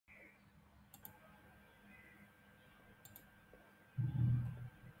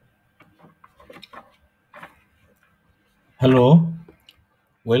Hello,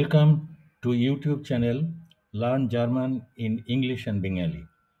 welcome to YouTube channel Learn German in English and Bengali.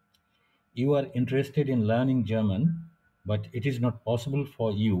 You are interested in learning German, but it is not possible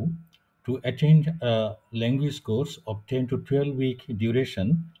for you to attend a language course of 10 to 12-week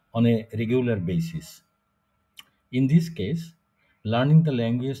duration on a regular basis. In this case, learning the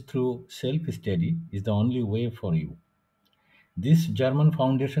language through self-study is the only way for you. This German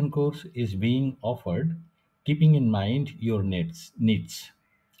foundation course is being offered keeping in mind your needs.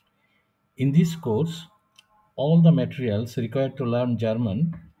 In this course, all the materials required to learn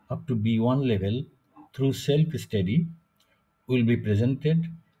German up to B1 level through self study will be presented,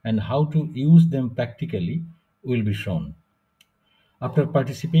 and how to use them practically will be shown. After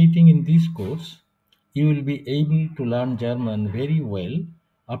participating in this course, you will be able to learn German very well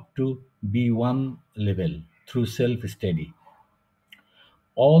up to B1 level through self study.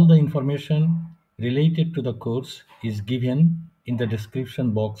 All the information related to the course is given in the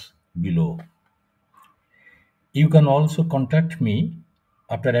description box below. You can also contact me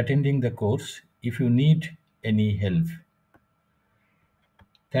after attending the course if you need any help.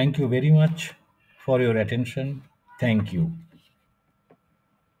 Thank you very much for your attention. Thank you.